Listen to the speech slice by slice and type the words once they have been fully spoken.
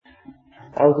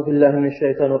أعوذ بالله من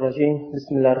الشيطان الرجيم.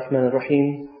 بسم الله الرحمن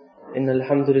الرحيم. إن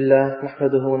الحمد لله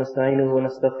نحمده ونستعينه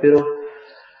ونستغفره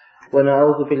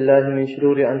ونعوذ بالله من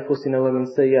شرور أنفسنا ومن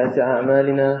سيئات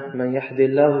أعمالنا. من يهد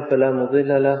الله فلا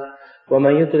مضل له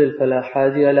ومن يضلل فلا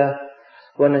هادي له،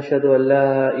 ونشهد أن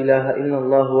لا إله إلا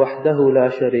الله وحده لا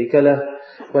شريك له،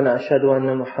 ونشهد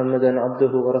أن محمدا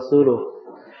عبده ورسوله.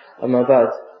 أما بعد.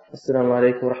 Assalamu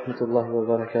alaikum wa rahmatullahi wa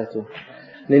barakatuh.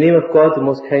 In the name of God, the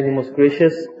most kind and most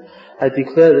gracious, I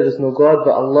declare there is no God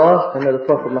but Allah, and that the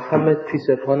Prophet Muhammad, peace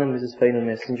be upon him, is his final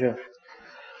messenger.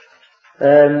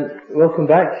 Welcome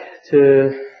back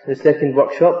to the second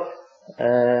workshop.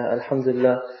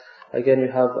 Alhamdulillah, again we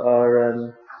have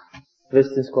our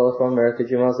visiting scholar from America,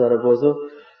 Jamal Zarabozo,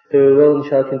 who will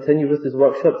inshallah continue with this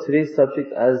workshop. Today's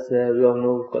subject, as we all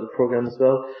know, we've got the program as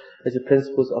well, is the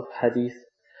Principles of Hadith.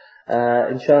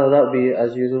 Inshallah that will be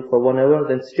as usual for 1 hour.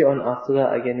 Then straight on after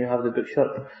that, again we have the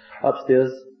bookshop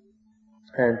upstairs,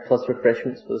 and plus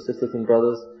refreshments for the sisters and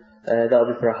brothers. That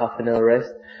will be for a half an hour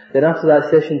rest. Then after that,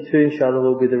 session 2 inshallah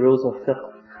will be the rules of fiqh.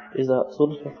 Is that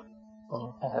so?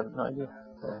 Oh, I have no idea.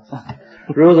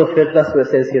 Rules of fiqh, that's what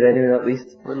it says here anyway, at least.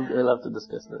 We'll have to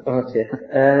discuss that. Okay.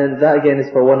 And that again is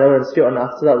for 1 hour, and straight on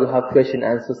after that we'll have question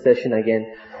and answer session again.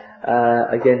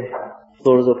 Again,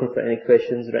 floor is open for any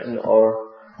questions written or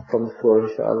from the floor,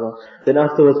 inshallah. Then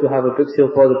afterwards we'll have a book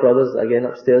sale for the brothers, again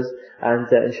upstairs, and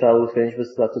inshallah we'll finish with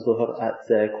Salat al-Zuhr at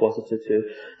 1:45.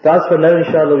 So as for now,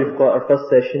 inshallah, we've got our first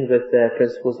session with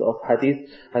Principles of Hadith,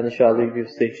 and inshallah we'll give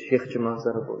Sheikh Jamal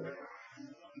Zarabozo.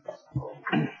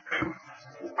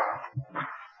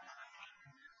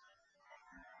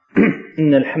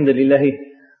 إن الحمد لله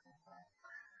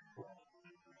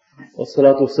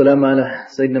والصلاة والسلام على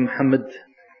سيدنا محمد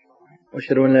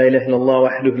وأشهد أن لا إله إلا الله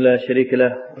وحده لا شريك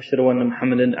له وأشهد أن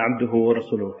محمدا عبده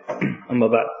ورسوله. أما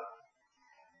بعد.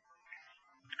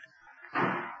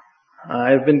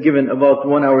 I've been given about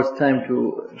 1 hour's time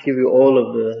to give you all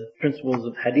of the principles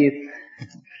of hadith.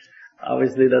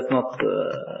 Obviously that's not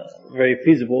very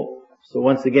feasible. So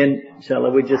once again,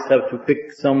 inshallah, we just have to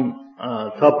pick some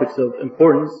topics of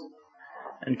importance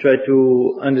and try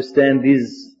to understand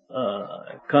these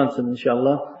concepts,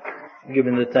 inshallah,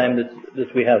 given the time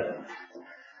that we have.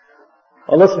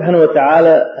 Allah subhanahu wa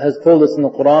ta'ala has told us in the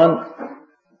Quran,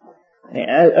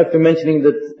 after mentioning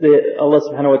that Allah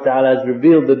subhanahu wa ta'ala has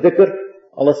revealed the dhikr,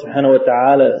 Allah subhanahu wa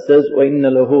ta'ala says, وَإِنَّ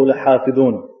لَهُ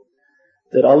لَحَافِظُونَ,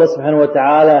 that Allah subhanahu wa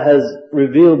ta'ala has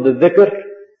revealed the dhikr,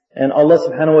 and Allah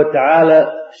subhanahu wa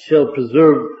ta'ala shall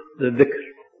preserve the dhikr.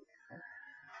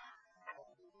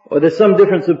 Or there's some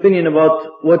difference of opinion about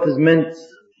what is meant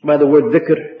by the word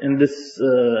dhikr in this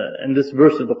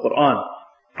verse of the Quran.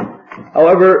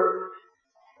 However,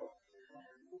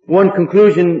 one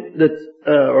conclusion that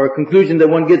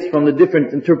one gets from the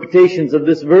different interpretations of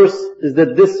this verse is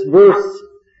that this verse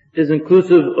is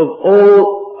inclusive of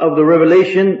all of the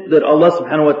revelation that Allah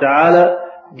subhanahu wa ta'ala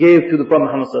gave to the Prophet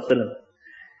Muhammad sallallahu alaihi wasallam.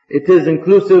 It is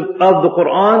inclusive of the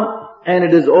Quran, and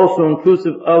it is also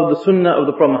inclusive of the Sunnah of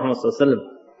the Prophet Muhammad sallallahu alaihi wasallam.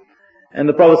 And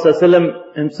the Prophet sallallahu alaihi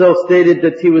wasallam himself stated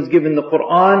that he was given the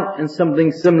Quran and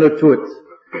something similar to it.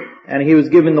 And he was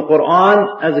given the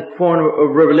Quran as a form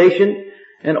of revelation,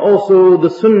 and also the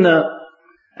Sunnah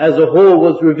as a whole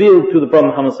was revealed to the Prophet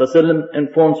Muhammad sallallahu alaihi wasallam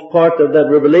and forms part of that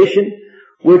revelation,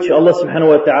 which Allah subhanahu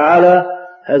wa ta'ala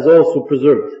has also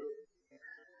preserved.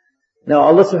 Now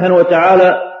Allah subhanahu wa ta'ala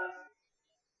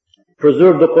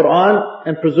preserved the Quran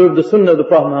and preserved the Sunnah of the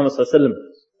Prophet Muhammad sallallahu alaihi wasallam.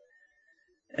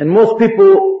 And most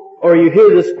people, or you hear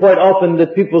this quite often,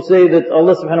 that people say that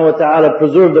Allah subhanahu wa ta'ala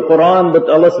preserved the Quran, but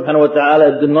Allah subhanahu wa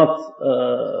ta'ala did not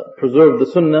preserve the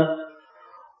Sunnah.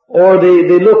 Or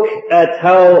they look at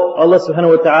how Allah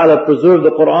subhanahu wa ta'ala preserved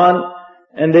the Quran,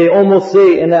 and they almost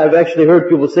say, and I've actually heard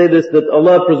people say this, that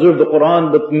Allah preserved the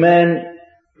Quran, but man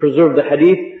preserved the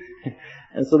hadith,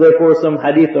 and so therefore some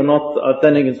hadith are not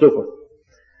authentic and so forth.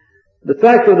 The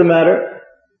fact of the matter,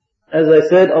 as I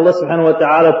said, Allah subhanahu wa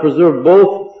ta'ala preserved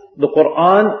both the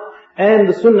Quran and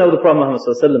the Sunnah of the Prophet Muhammad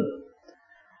sallallahu alaihi wasallam.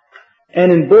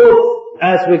 And in both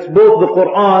aspects, both the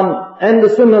Quran and the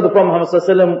Sunnah of the Prophet Muhammad sallallahu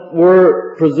alaihi wasallam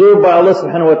were preserved by Allah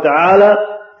subhanahu wa ta'ala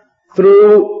through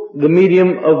the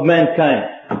medium of mankind.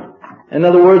 In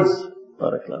other words,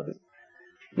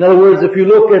 if you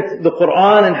look at the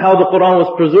Quran and how the Quran was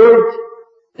preserved,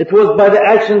 it was by the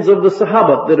actions of the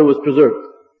Sahaba that it was preserved.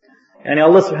 And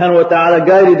Allah subhanahu wa ta'ala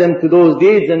guided them to those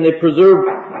deeds, and they preserved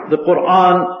the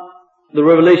Quran, the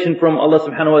revelation from Allah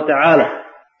subhanahu wa ta'ala.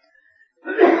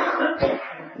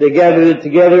 They gathered it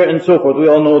together and so forth. We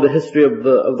all know the history of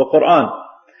the Quran.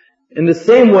 In the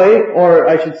same way, or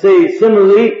I should say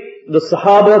similarly, the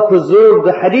Sahaba preserved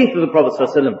the hadith of the Prophet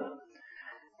sallallahu alaihi wasallam.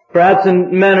 perhaps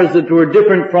in manners that were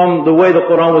different from the way the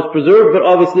Quran was preserved, but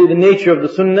obviously the nature of the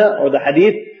Sunnah or the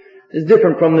Hadith is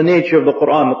different from the nature of the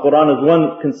Quran. The Quran is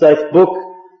one concise book.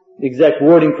 The exact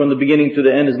wording from the beginning to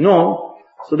the end is known.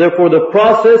 So therefore the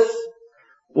process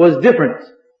was different.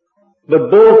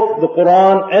 But both the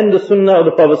Quran and the Sunnah of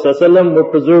the Prophet ﷺ were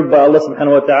preserved by Allah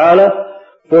subhanahu wa ta'ala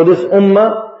for this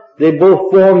ummah. They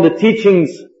both form the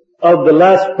teachings of the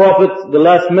last prophet, the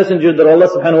last messenger that Allah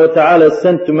subhanahu wa ta'ala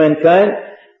sent to mankind,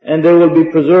 and they will be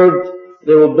preserved.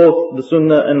 They will both, the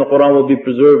Sunnah and the Quran will be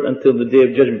preserved until the Day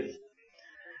of Judgment.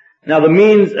 Now the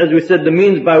means, as we said, the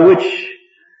means by which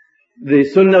the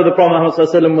Sunnah of the Prophet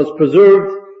ﷺ was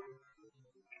preserved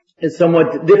is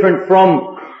somewhat different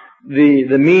from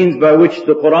the means by which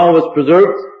the Quran was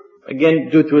preserved, again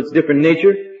due to its different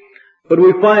nature. But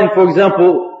we find, for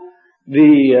example,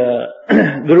 the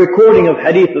recording of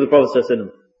hadith of the Prophet ﷺ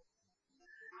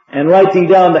and writing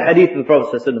down the hadith of the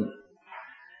Prophet ﷺ.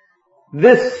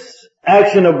 This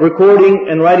action of recording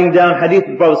and writing down hadith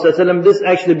of the Prophet ﷺ, this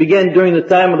actually began during the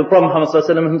time of the Prophet Muhammad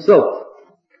ﷺ himself.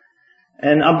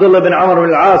 And Abdullah bin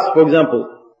Amr al-As, for example,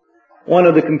 one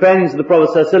of the companions of the Prophet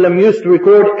ﷺ, used to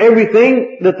record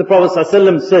everything that the Prophet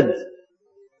ﷺ said.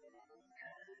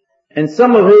 And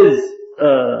some of his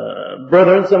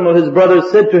brothers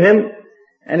said to him,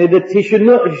 and that he should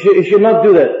not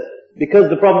do that, because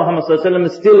the Prophet Muhammad ﷺ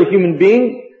is still a human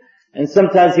being, and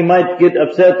sometimes he might get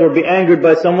upset or be angered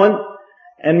by someone,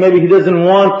 and maybe he doesn't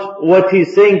want what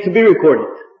he's saying to be recorded.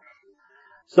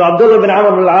 So Abdullah bin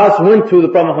Amr al-As went to the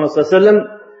Prophet Muhammad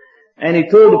ﷺ, and he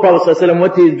told the Prophet ﷺ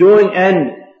what he is doing,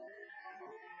 and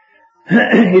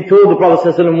he told the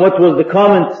Prophet ﷺ what was the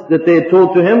comment that they had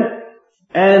told to him,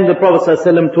 and the Prophet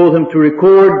ﷺ told him to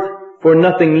record, for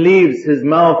nothing leaves his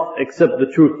mouth except the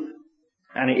truth.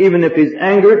 And even if he's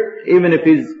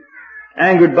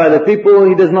angered by the people,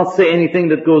 he does not say anything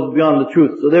that goes beyond the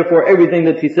truth. So therefore everything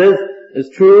that he says is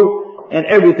true, and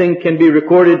everything can be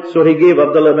recorded. So he gave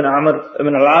Abdullah bin Amr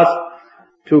ibn al-As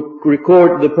to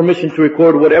record, the permission to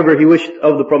record whatever he wished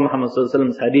of the Prophet Muhammad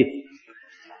ﷺ's hadith.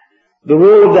 The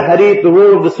role of the hadith, the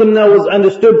role of the sunnah was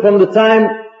understood from the time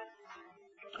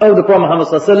of the Prophet Muhammad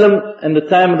ﷺ and the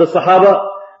time of the Sahaba.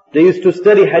 They used to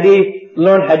study hadith,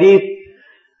 learn hadith.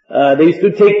 They used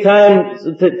to take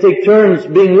turns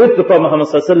being with the Prophet Muhammad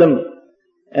ﷺ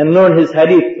and learn his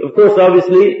hadith. Of course,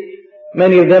 obviously,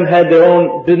 many of them had their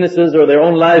own businesses or their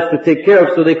own lives to take care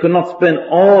of, so they could not spend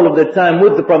all of their time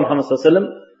with the Prophet Muhammad ﷺ.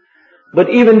 But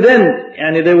even then,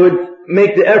 they would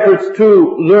make the efforts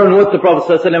to learn what the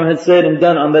Prophet ﷺ had said and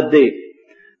done on that day.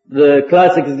 The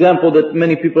classic example that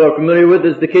many people are familiar with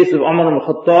is the case of Umar ibn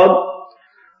Khattab,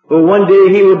 who one day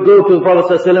he would go to the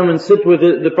Prophet ﷺ and sit with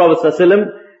the Prophet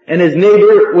ﷺ, and his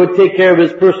neighbor would take care of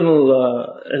his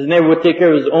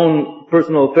own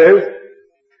personal affairs.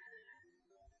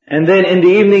 And then in the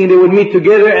evening they would meet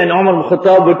together, and Umar ibn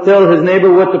Khattab would tell his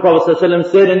neighbor what the Prophet ﷺ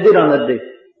said and did on that day.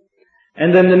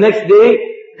 And then the next day,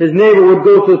 his neighbor would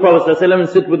go to the Prophet ﷺ and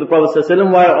sit with the Prophet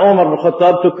ﷺ while Umar ibn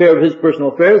Khattab took care of his personal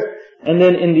affairs. And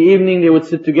then in the evening they would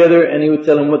sit together and he would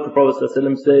tell him what the Prophet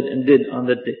ﷺ said and did on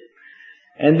that day.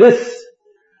 And this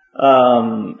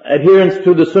adherence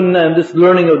to the sunnah and this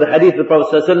learning of the hadith of the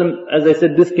Prophet ﷺ, as I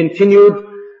said, this continued,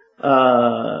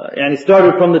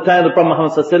 started from the time of the Prophet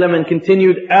Muhammad ﷺ and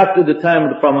continued after the time of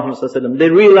the Prophet Muhammad ﷺ.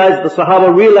 The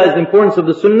Sahaba realized the importance of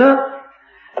the sunnah,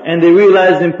 and they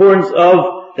realized the importance of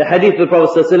the hadith of the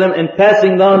Prophet ﷺ and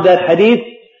passing on that hadith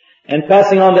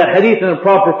in a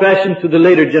proper fashion to the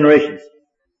later generations.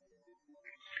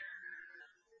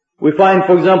 We find,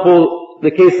 for example,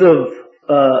 the case of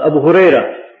Abu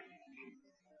Huraira.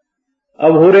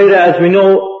 Abu Huraira, as we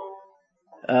know,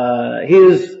 he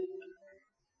is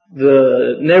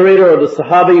the narrator or the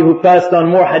Sahabi who passed on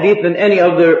more hadith than any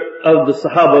other of the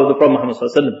Sahaba of the Prophet Muhammad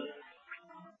ﷺ.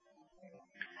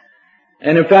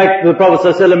 And in fact, the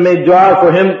Prophet ﷺ made dua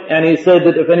for him, and he said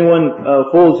that if anyone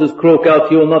folds his cloak out,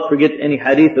 he will not forget any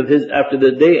hadith of his after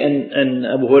that day. And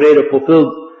Abu Huraira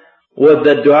fulfilled what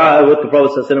the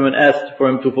Prophet ﷺ asked for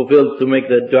him to fulfill, to make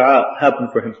that dua happen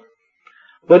for him.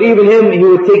 But even him, he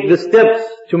would take the steps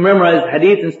to memorize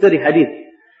hadith and study hadith.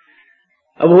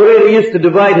 Abu Huraira used to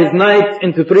divide his night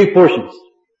into 3 portions.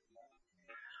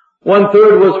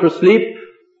 1/3 was for sleep,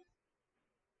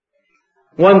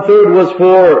 1/3 was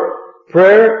for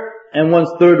prayer, and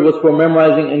 1/3 was for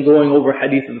memorizing and going over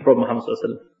hadith of the Prophet Muhammad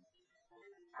ﷺ.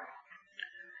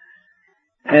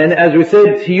 And as we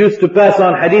said, he used to pass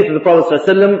on hadith of the Prophet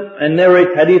ﷺ and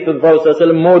narrate hadith of the Prophet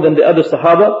ﷺ more than the other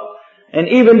Sahaba. And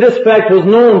even this fact was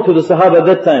known to the Sahaba at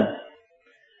that time.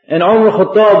 And Umar ibn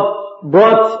Khattab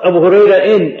brought Abu Huraira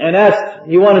in and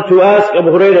he wanted to ask Abu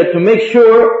Huraira to make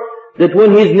sure that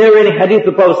when he's narrating hadith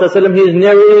of the Prophet ﷺ, he is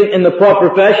narrating in the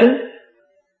proper fashion,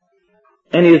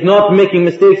 and he is not making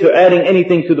mistakes or adding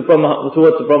anything to what the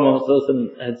Prophet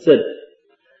ﷺ had said.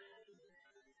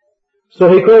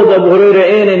 So he called Abu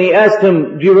Hurairah in and he asked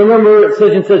him, do you remember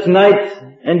such and such night?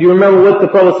 And do you remember what the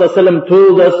Prophet ﷺ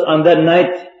told us on that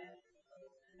night?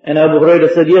 And Abu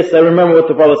Hurairah said, yes, I remember what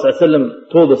the Prophet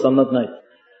ﷺ told us on that night.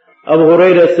 Abu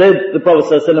Hurairah said, the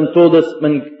Prophet ﷺ told us,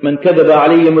 Man kadaba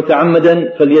alayya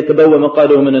muta'ammadan falyatabawa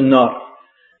maqadahu min an-nar.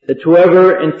 That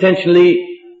whoever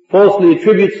intentionally, falsely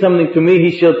attributes something to me,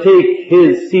 he shall take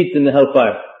his seat in the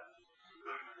hellfire.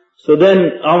 So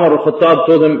then Umar al-Khattab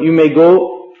told him, you may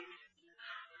go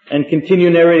and continue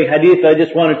narrating hadith. I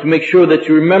just wanted to make sure that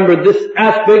you remember this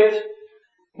aspect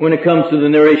when it comes to the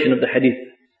narration of the hadith.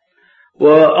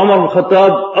 Well, Umar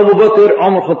al-Khattab, Abu Bakr,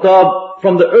 Umar al-Khattab,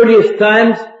 from the earliest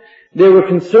times, they were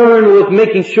concerned with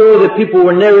making sure that people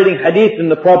were narrating hadith in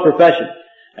the proper fashion,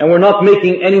 and were not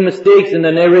making any mistakes in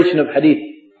the narration of hadith.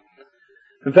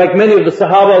 In fact, many of the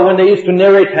Sahaba, when they used to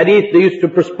narrate hadith, they used to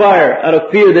perspire out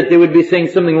of fear that they would be saying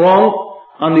something wrong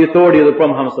on the authority of the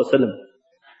Prophet Muhammad sallallahu alaihi wasallam.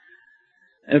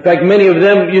 In fact, many of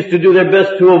them used to do their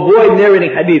best to avoid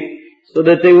narrating hadith, so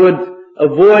that they would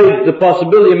avoid the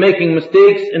possibility of making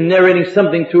mistakes in narrating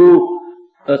something from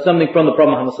the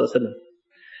Prophet Muhammad sallallahu alaihi wasallam.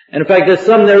 And in fact, there's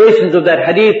some narrations of that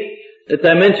hadith that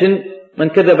I mentioned, Man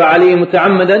kadaba alayhi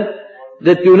muta'ammadan,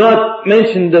 that do not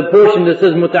mention the portion that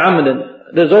says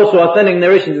muta'ammadan. There's also authentic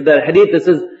narrations of that hadith that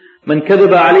says, Man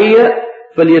kadaba alayya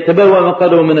falyatabawa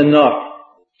maqadahu min an-nar.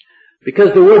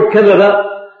 Because the word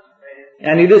kadaba,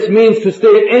 and this means to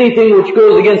state anything which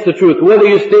goes against the truth, whether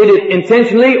you state it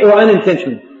intentionally or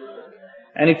unintentionally.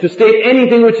 And to state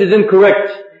anything which is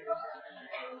incorrect,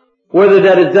 whether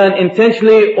that is done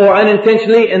intentionally or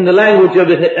unintentionally, in the language of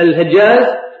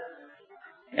Al-Hijaz,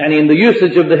 and in the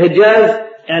usage of the Hijaz,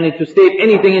 and to state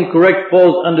anything incorrect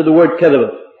falls under the word kadhaba.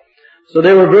 So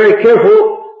they were very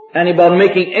careful about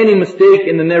making any mistake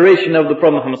in the narration of the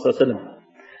Prophet Muhammad sallallahu alaihi wasallam.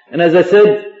 And as I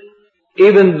said,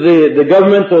 even the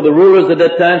government or the rulers at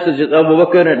that time, such as Abu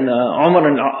Bakr and Umar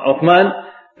and Uthman,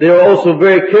 they were also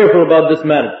very careful about this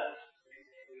matter.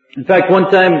 In fact, one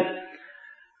time,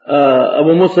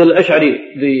 Abu Musa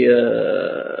al-Ash'ari, the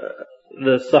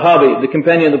Sahabi, the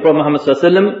companion of the Prophet Muhammad sallallahu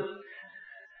alaihi wasallam,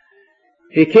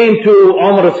 he came to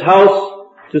Umar's house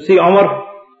to see Umar,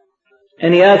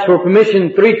 and he asked for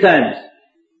permission 3 times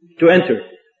to enter.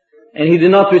 And he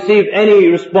did not receive any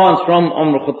response from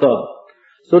Umar al-Khattab.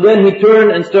 So then he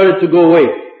turned and started to go away.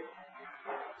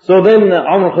 So then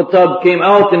Umar al-Khattab came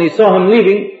out and he saw him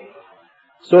leaving.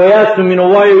 So he asked him,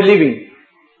 why are you leaving?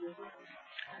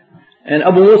 And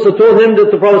Abu Musa told him that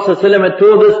the Prophet ﷺ had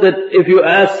told us that if you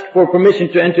ask for permission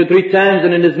to enter 3 times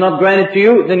and it is not granted to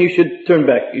you, then you should turn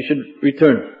back, you should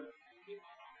return.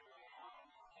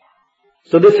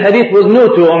 So this hadith was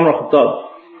new to Umar al-Khattab.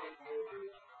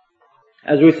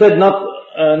 As we said,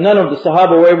 none of the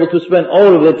Sahaba were able to spend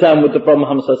all of their time with the Prophet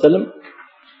Muhammad ﷺ.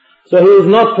 So he was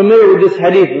not familiar with this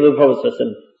hadith of the Prophet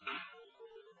ﷺ.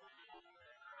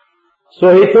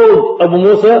 So he told Abu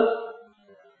Musa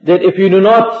that if you do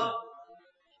not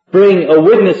bring a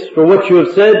witness for what you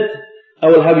have said, I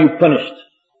will have you punished.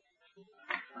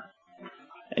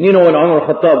 And when Umar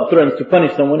al-Khattab threatens to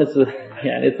punish someone, it is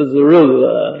a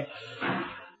real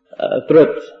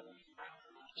threat.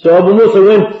 So Abu Musa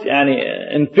went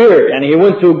in fear, he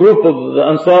went to a group of the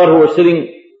Ansar who were sitting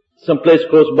someplace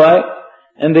close by,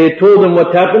 and they told him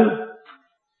what happened.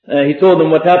 He told them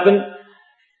what happened.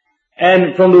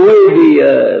 And from the way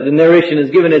the narration is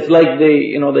given, it's like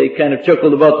they kind of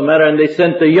chuckled about the matter, and they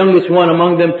sent the youngest one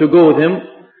among them to go with him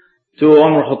to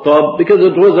Umar al-Khattab, because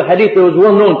it was a hadith that was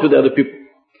well known to the other people.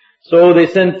 So they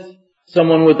sent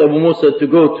someone with Abu Musa to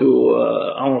go to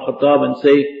Umar al-Khattab and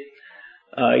say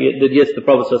that yes, the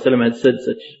Prophet ﷺ had said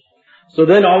such. So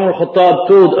then Umar al-Khattab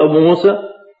told Abu Musa,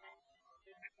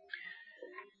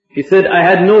 he said, I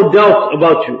had no doubt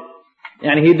about you.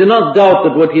 And he did not doubt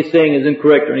that what he's saying is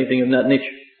incorrect or anything of that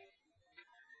nature.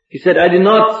 He said, I did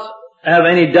not have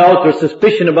any doubt or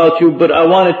suspicion about you, but I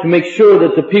wanted to make sure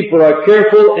that the people are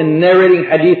careful in narrating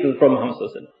hadith of the Prophet Muhammad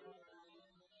sallallahu alaihi wasallam.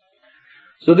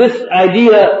 So this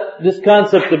idea, this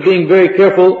concept of being very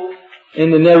careful in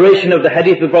the narration of the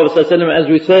hadith of the Prophet sallallahu alaihi wasallam, as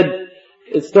we said,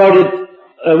 it started,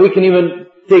 we can even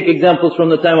take examples from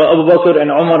the time of Abu Bakr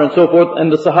and Umar and so forth,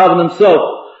 and the Sahaba themselves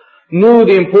knew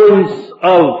the importance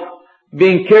of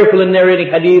being careful in narrating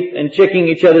hadith and checking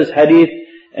each other's hadith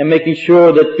and making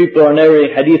sure that people are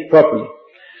narrating hadith properly.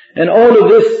 And all of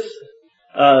this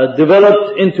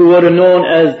developed into what are known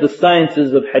as the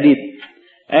sciences of hadith.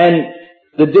 And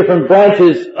the different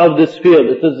branches of this field.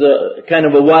 It is a kind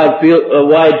of a wide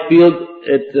field.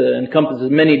 It encompasses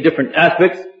many different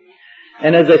aspects.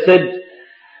 And as I said,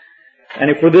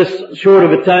 and for this short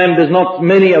of a time, there's not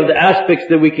many of the aspects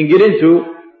that we can get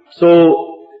into.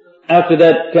 So after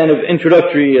that kind of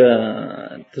introductory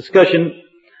discussion,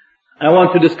 I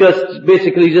want to discuss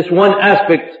basically just one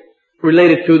aspect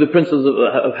related to the principles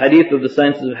of hadith, of the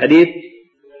sciences of hadith.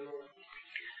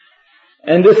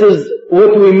 And this is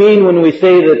what we mean when we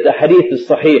say that the hadith is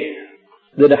sahih,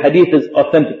 that the hadith is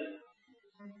authentic.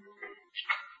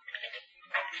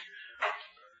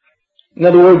 In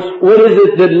other words, what is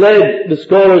it that led the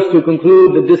scholars to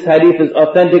conclude that this hadith is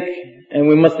authentic and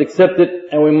we must accept it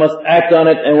and we must act on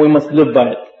it and we must live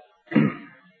by it?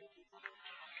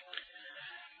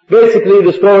 Basically,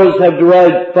 the scholars have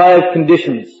derived 5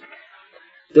 conditions.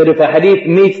 That if a hadith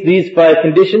meets these 5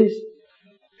 conditions,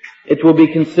 it will be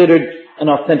considered an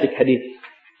authentic hadith.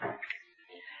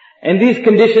 And these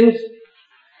conditions,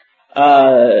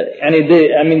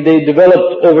 they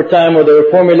developed over time, or they were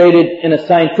formulated in a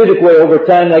scientific way over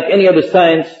time, like any other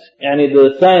science.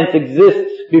 The science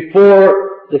exists before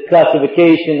the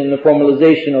classification and the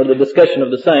formalization or the discussion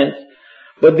of the science.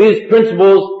 But these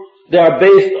principles, they are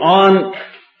based on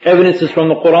evidences from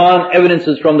the Quran,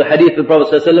 evidences from the hadith of the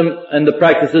Prophet ﷺ, and the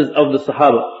practices of the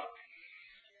Sahaba.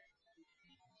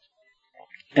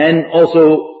 And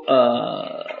also,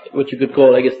 what you could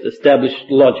call, I guess, established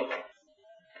logic.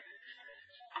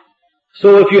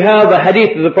 So if you have a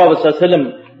hadith of the Prophet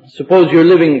ﷺ, suppose you're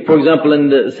living, for example, in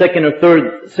the 2nd or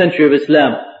 3rd century of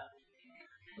Islam,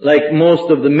 like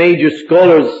most of the major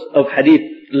scholars of hadith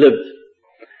lived.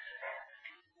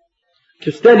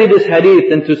 To study this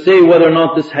hadith and to say whether or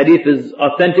not this hadith is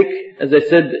authentic, as I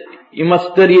said, you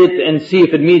must study it and see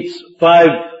if it meets 5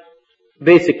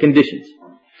 basic conditions.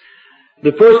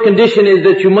 The first condition is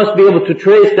that you must be able to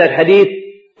trace that hadith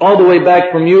all the way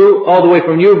from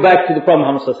you back to the Prophet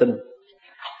Muhammad sallallahu alaihi wasallam.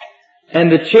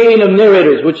 And the chain of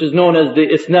narrators, which is known as the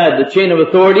isnad, the chain of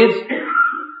authorities,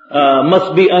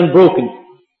 must be unbroken.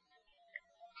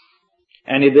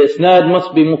 And the isnad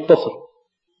must be muttasil.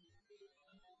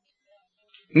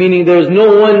 Meaning there is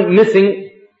no one missing.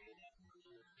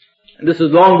 This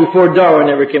is long before Dawah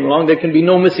never came along. There can be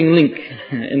no missing link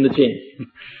in the chain.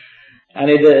 And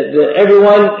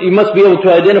everyone, you must be able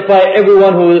to identify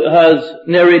everyone who has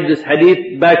narrated this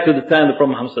hadith back to the time of the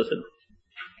Prophet Muhammad sallallahu alaihi wasallam.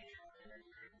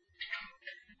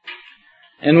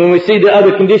 And when we see the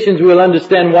other conditions, we will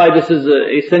understand why this is an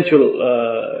essential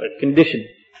condition.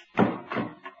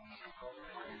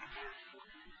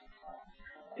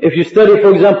 If you study,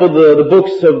 for example, the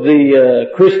books of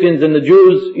the Christians and the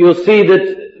Jews, you'll see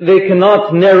that they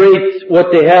cannot narrate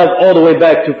what they have all the way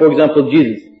back to, for example,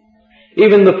 Jesus.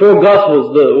 Even the 4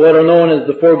 Gospels, what are known as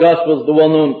the 4 Gospels, the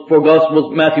well-known 4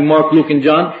 Gospels, Matthew, Mark, Luke, and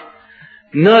John,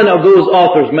 none of those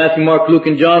authors, Matthew, Mark, Luke,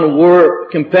 and John, were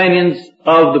companions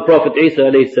of the Prophet Isa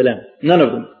alayhi salam. None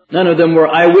of them. None of them were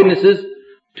eyewitnesses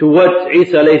to what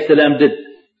Isa alayhi salam did.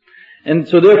 And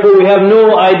so therefore we have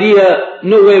no idea,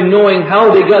 no way of knowing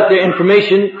how they got their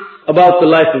information about the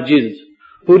life of Jesus.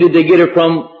 Who did they get it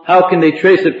from? How can they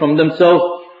trace it from themselves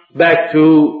back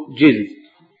to Jesus?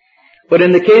 But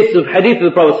in the case of hadith of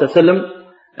the Prophet ﷺ,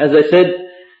 as I said,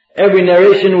 every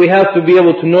narration we have to be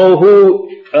able to know who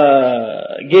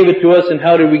gave it to us and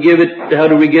how did we get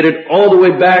it all the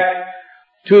way back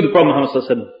to the Prophet Muhammad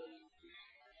ﷺ.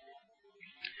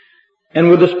 And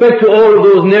with respect to all of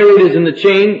those narrators in the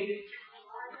chain,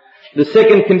 the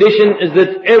second condition is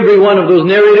that every one of those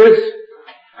narrators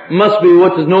must be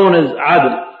what is known as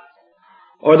adl,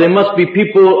 or they must be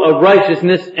people of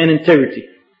righteousness and integrity.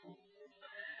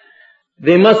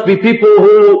 They must be people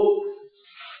who,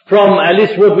 from at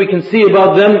least what we can see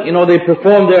about them, they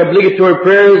perform their obligatory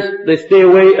prayers, they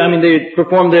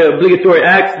perform their obligatory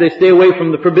acts, they stay away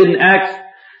from the forbidden acts.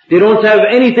 They don't have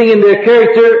anything in their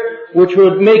character which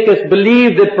would make us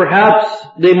believe that perhaps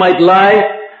they might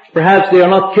lie, perhaps they are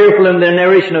not careful in their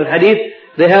narration of hadith.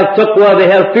 They have taqwa, they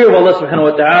have fear of Allah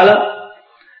subhanahu wa ta'ala.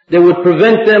 They would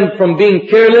prevent them from being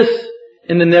careless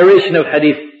in the narration of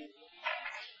hadith.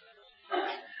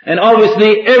 And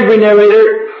obviously every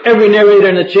narrator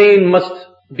in the chain must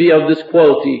be of this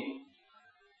quality.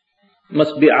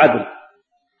 Must be adl.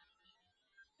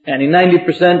 And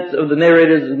 90% of the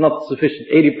narrators is not sufficient.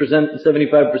 80% and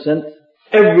 75%.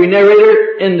 Every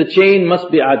narrator in the chain must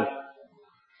be adl.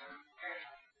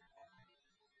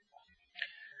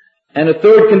 And a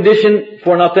third condition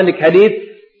for an authentic hadith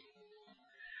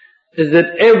is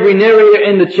that every narrator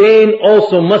in the chain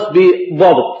also must be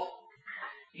dhabit.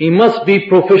 He must be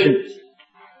proficient.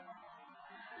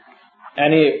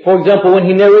 And for example, when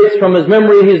he narrates from his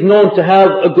memory, he is known to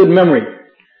have a good memory.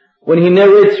 when he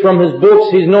narrates from his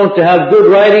books, he's known to have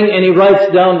good writing and he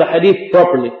writes down the hadith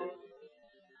properly.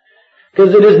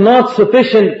 Because it is not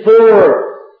sufficient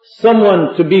for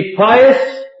someone to be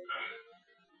pious,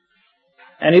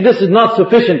 and this is not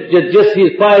sufficient, just he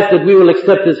is pious that we will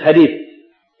accept his hadith.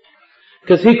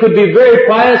 Because he could be very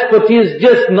pious, but he is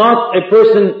just not a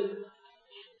person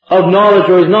of knowledge,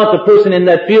 or is not the person in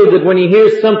that field that when he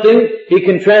hears something, he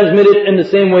can transmit it in the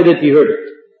same way that he heard it.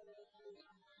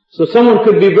 So someone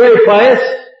could be very pious,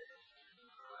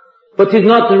 but he's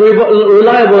not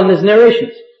reliable in his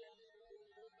narrations.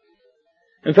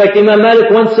 In fact, Imam Malik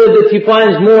once said that he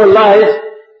finds more lies,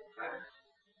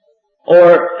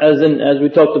 or as we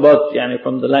talked about,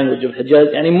 from the language of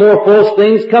Hijaz, more false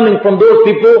things coming from those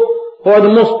people who are the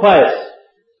most pious.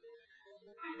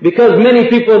 Because many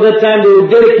people at that time, they would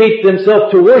dedicate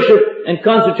themselves to worship and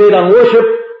concentrate on worship,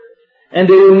 and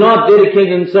they will not dedicate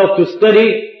themselves to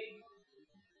study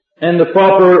and the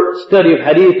proper study of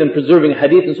hadith and preserving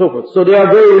hadith and so forth. So they are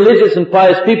very religious and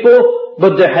pious people,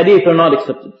 but their hadith are not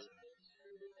accepted.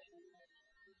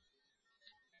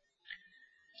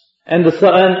 And the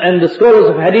scholars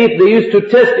of hadith, they used to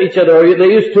test each other, or they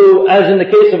used to, as in the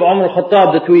case of Umar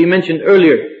al-Khattab that we mentioned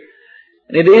earlier,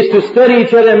 they used to study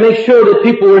each other and make sure that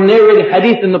people were narrating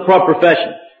hadith in the proper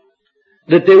fashion,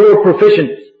 that they were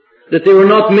proficient, that they were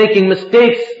not making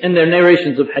mistakes in their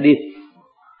narrations of hadith.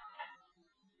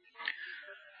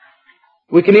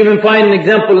 We can even find an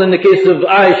example in the case of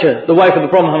Aisha, the wife of the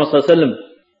Prophet Muhammad ﷺ.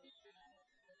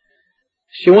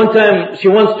 She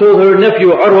once told her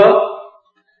nephew Urwa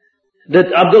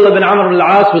that Abdullah bin Amr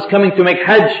al-As was coming to make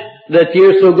Hajj that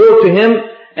year, so go to him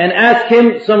and ask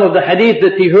him some of the hadith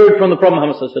that he heard from the Prophet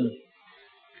Muhammad ﷺ.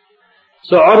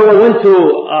 So Urwa went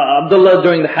to Abdullah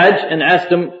during the Hajj and asked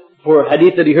him for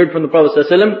hadith that he heard from the Prophet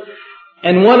ﷺ.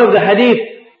 And one of the hadith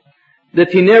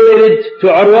that he narrated to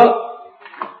Urwa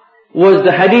was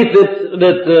the hadith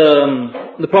that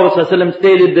the Prophet ﷺ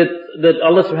stated that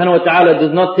Allah subhanahu wa ta'ala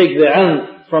does not take the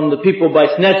ilm from the people by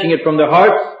snatching it from their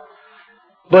hearts,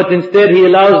 but instead He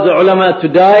allows the ulama to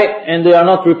die and they are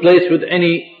not replaced with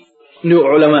any new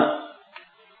ulama.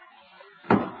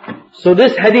 So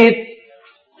this hadith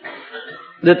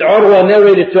that Urwa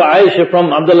narrated to Aisha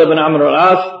from Abdullah bin Amr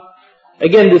al-As,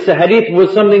 again this hadith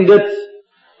was something that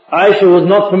Aisha was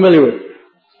not familiar with.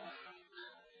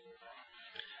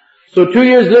 So 2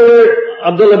 years later,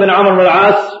 Abdullah bin Amr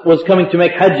al-As was coming to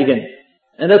make Hajj again.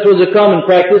 And that was a common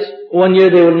practice. One year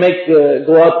they will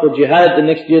go out for jihad, the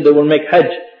next year they will make Hajj.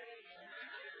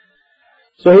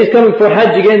 So he's coming for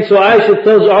Hajj again, so Aisha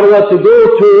tells Urwa to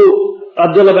go to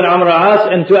Abdullah bin Amr al-As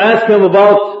and to ask him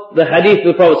about the hadith of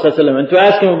the Prophet ﷺ, and to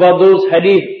ask him about those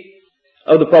hadith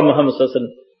of the Prophet Muhammad ﷺ.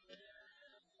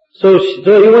 So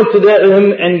he went to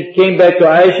him and came back to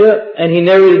Aisha and he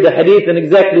narrated the hadith in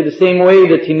exactly the same way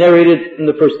that he narrated in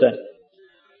the first time.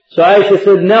 So Aisha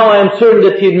said, now I am certain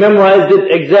that he had memorized it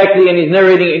exactly and he's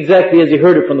narrating exactly as he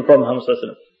heard it from the Prophet Muhammad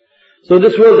ﷺ. So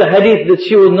this was a hadith that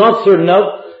she was not certain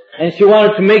of, and she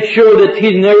wanted to make sure that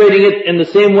he's narrating it in the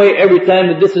same way every time,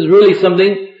 that this is really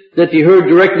something that he heard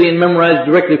directly and memorized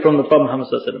directly from the Prophet Muhammad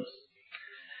ﷺ.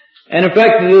 And in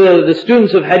fact, the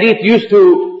students of hadith used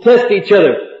to test each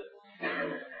other.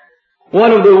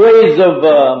 One of the ways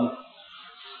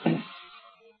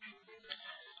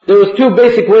there was two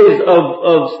basic ways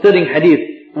of studying hadith.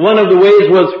 One of the ways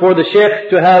was for the sheikh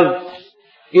to have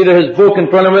either his book in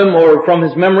front of him or from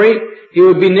his memory. He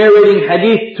would be narrating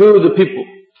hadith to the people.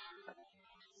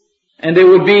 And they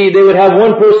would have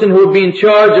one person who would be in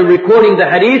charge of recording the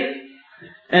hadith,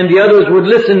 and the others would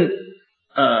listen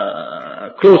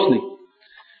closely.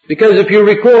 Because if you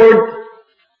record,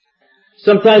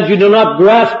 sometimes you do not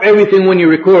grasp everything when you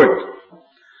record.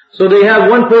 So they have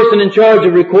one person in charge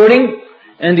of recording,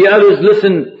 and the others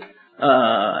listen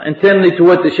intently to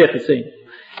what the sheikh is saying.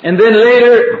 And then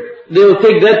later, they will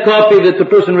take that copy that the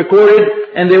person recorded,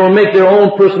 and they will make their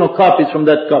own personal copies from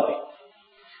that copy.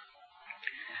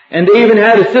 And they even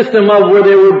had a system of where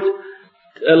they would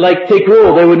take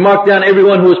roll. They would mark down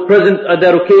everyone who was present at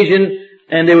that occasion,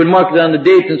 and they would mark down the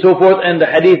dates and so forth, and the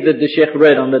hadith that the sheikh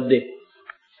read on that day.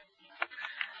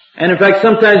 And in fact,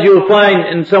 sometimes you will find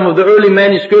in some of the early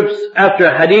manuscripts after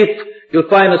a hadith, you'll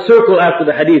find a circle after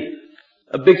the hadith.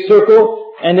 A big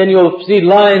circle, and then you'll see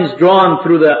lines drawn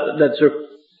through that circle.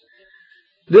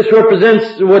 This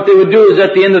represents what they would do is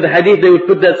at the end of the hadith, they would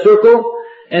put that circle,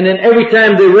 and then every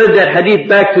time they read that hadith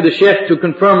back to the sheikh to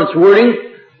confirm its wording,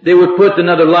 they would put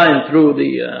another line through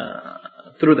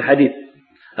the hadith,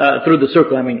 through the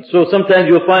circle, I mean. So sometimes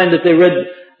you'll find that they read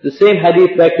the same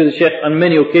hadith back to the sheikh on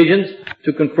many occasions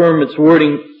to confirm its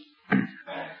wording.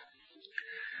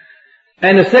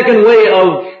 And the second way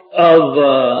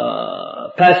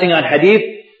of passing on hadith,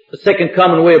 the second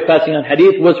common way of passing on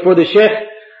hadith, was for the sheikh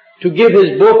to give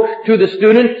his book to the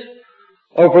student,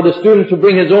 or for the student to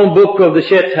bring his own book of the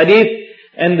sheikh's hadith,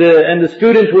 and the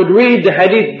student would read the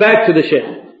hadith back to the sheikh.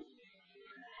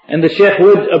 And the sheikh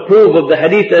would approve of the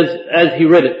hadith as he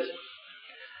read it.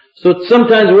 So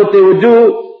sometimes what they would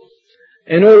do,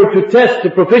 in order to test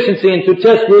the proficiency and to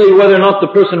test really whether or not the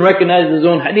person recognizes his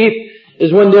own hadith,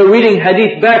 is when they're reading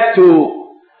hadith back to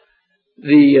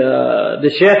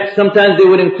the sheikh, sometimes they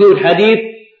would include hadith,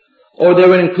 or they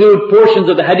would include portions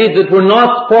of the hadith that were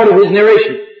not part of his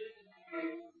narration.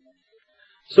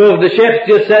 So if the sheikh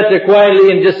just sat there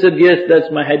quietly and just said, yes,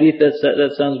 that's my hadith,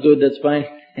 that sounds good, that's fine,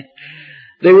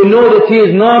 they would know that he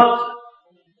is not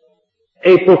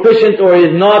a proficient or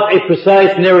is not a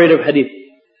precise narrator of hadith.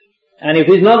 And if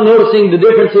he's not noticing the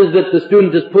differences that the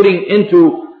student is putting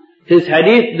into his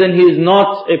hadith, then he is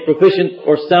not a proficient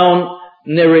or sound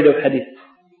narrator of hadith.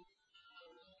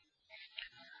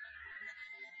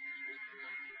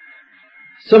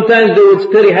 Sometimes they would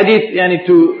study hadith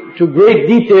to great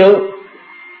detail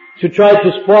to try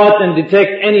to spot and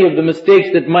detect any of the mistakes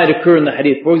that might occur in the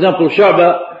hadith. For example,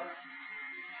 Shu'ba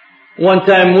one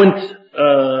time went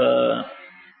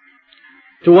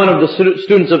to one of the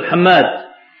students of Hamad,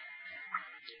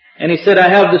 and he said, I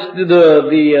have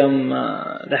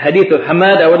the hadith of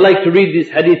Hamad, I would like to read this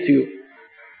hadith to you.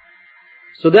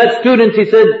 So that student, he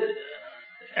said,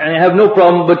 and I have no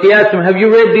problem, but he asked him, have you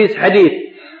read this hadith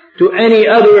to any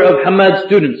other of Hamad's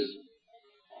students?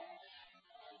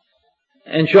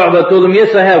 And Shu'ba told him,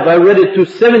 yes, I have. I read it to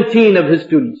 17 of his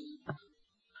students.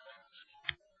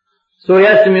 So he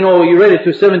asked him, you read it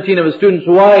to 17 of his students,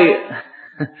 why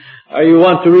are you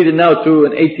want to read it now to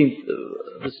an 18th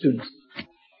of his students?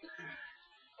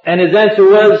 And his answer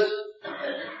was,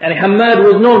 and Hamad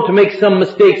was known to make some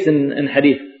mistakes in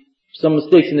hadith, some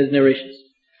mistakes in his narrations.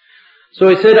 So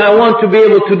he said, I want to be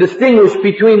able to distinguish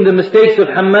between the mistakes of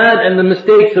Hamad and the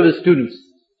mistakes of his students.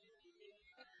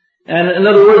 And in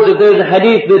other words, if there's a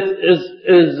hadith that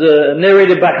is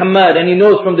narrated by Hamad, and he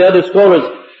knows from the other scholars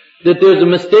that there's a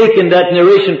mistake in that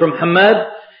narration from Hamad,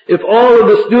 if all of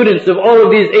the students, if all of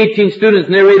these 18 students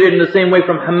narrated in the same way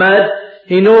from Hamad,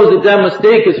 he knows that that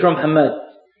mistake is from Hamad.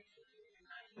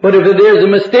 But if there's a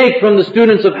mistake from the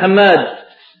students of Hamad,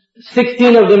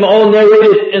 16 of them all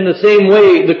narrated in the same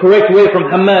way, the correct way from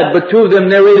Hamad, but 2 of them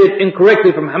narrated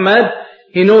incorrectly from Hamad,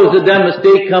 he knows that that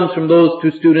mistake comes from those 2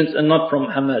 students and not from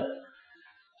Hamad.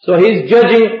 So he's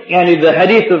judging, the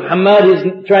hadith of Hamad, he's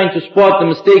trying to spot the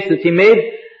mistakes that he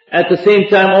made. At the same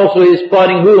time also he's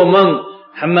spotting who among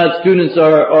Hamad's students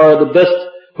are the best,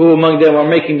 who among them are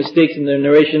making mistakes in their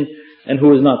narration and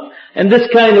who is not. And this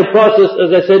kind of process,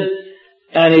 as I said,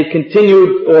 and it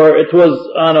continued, or it was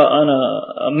on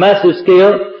a massive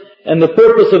scale, and the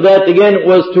purpose of that again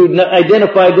was to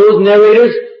identify those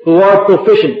narrators who are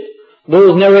proficient,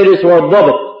 those narrators who are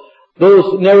dhabt,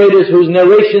 those narrators whose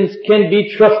narrations can be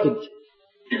trusted.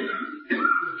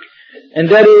 And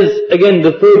that is, again,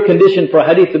 the third condition for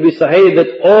hadith to be sahih,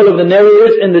 that all of the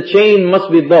narrators in the chain must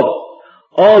be dhabt.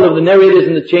 All of the narrators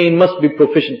in the chain must be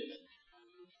proficient.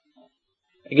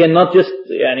 Again, not just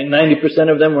 90%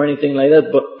 of them or anything like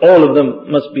that, but all of them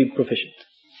must be proficient.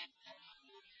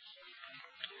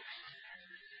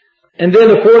 And then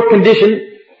the fourth condition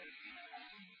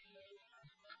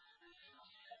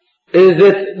is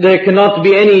that there cannot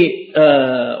be any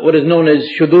what is known as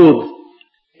shudud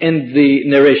in the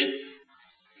narration.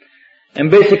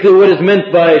 And basically what is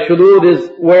meant by shudud is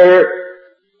where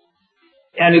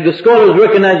the scholars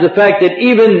recognize the fact that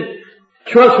even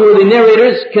trustworthy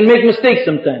narrators can make mistakes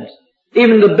sometimes.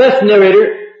 Even the best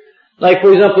narrator, like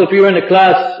for example if you were in a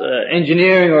class,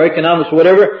 engineering or economics or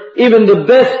whatever, even the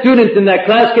best student in that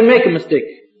class can make a mistake.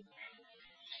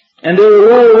 And they were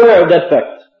well aware of that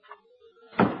fact.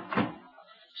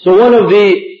 So one of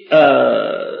the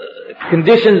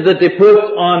conditions that they put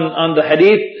on the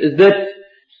hadith is that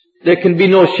there can be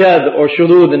no shadh or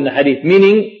shudud in the hadith.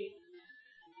 Meaning,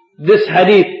 this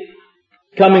hadith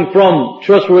coming from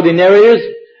trustworthy narrators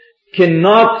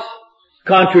cannot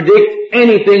contradict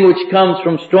anything which comes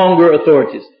from stronger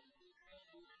authorities.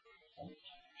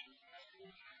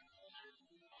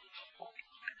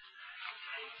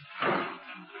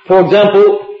 For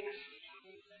example,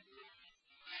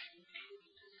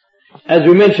 as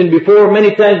we mentioned before,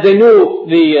 many times they knew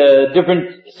the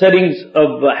different settings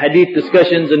of hadith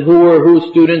discussions and who were whose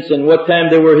students and what time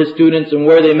they were his students and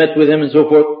where they met with him and so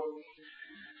forth.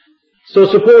 So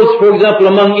suppose, for example,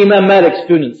 among Imam Malik's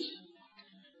students,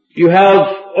 you have,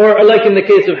 or like in the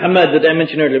case of Hamad that I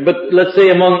mentioned earlier, but let's say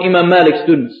among Imam Malik's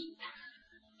students,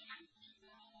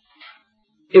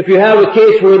 if you have a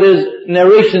case where there's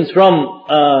narrations from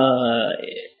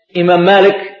Imam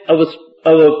Malik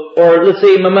or let's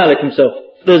say Imam Malik himself.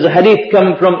 There's a hadith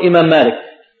coming from Imam Malik.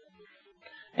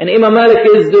 And Imam Malik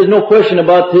there's no question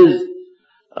about his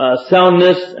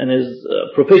soundness and his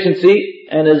proficiency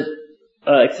and his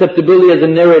acceptability as a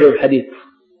narrator of hadith.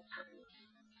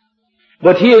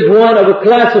 But he is one of a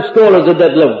class of scholars at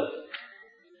that level.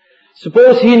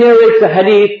 Suppose he narrates a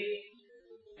hadith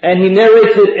and he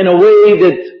narrates it in a way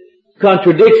that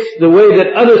contradicts the way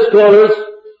that other scholars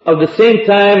of the same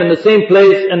time and the same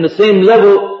place and the same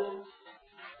level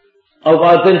of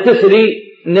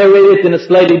authenticity narrate it in a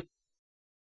slightly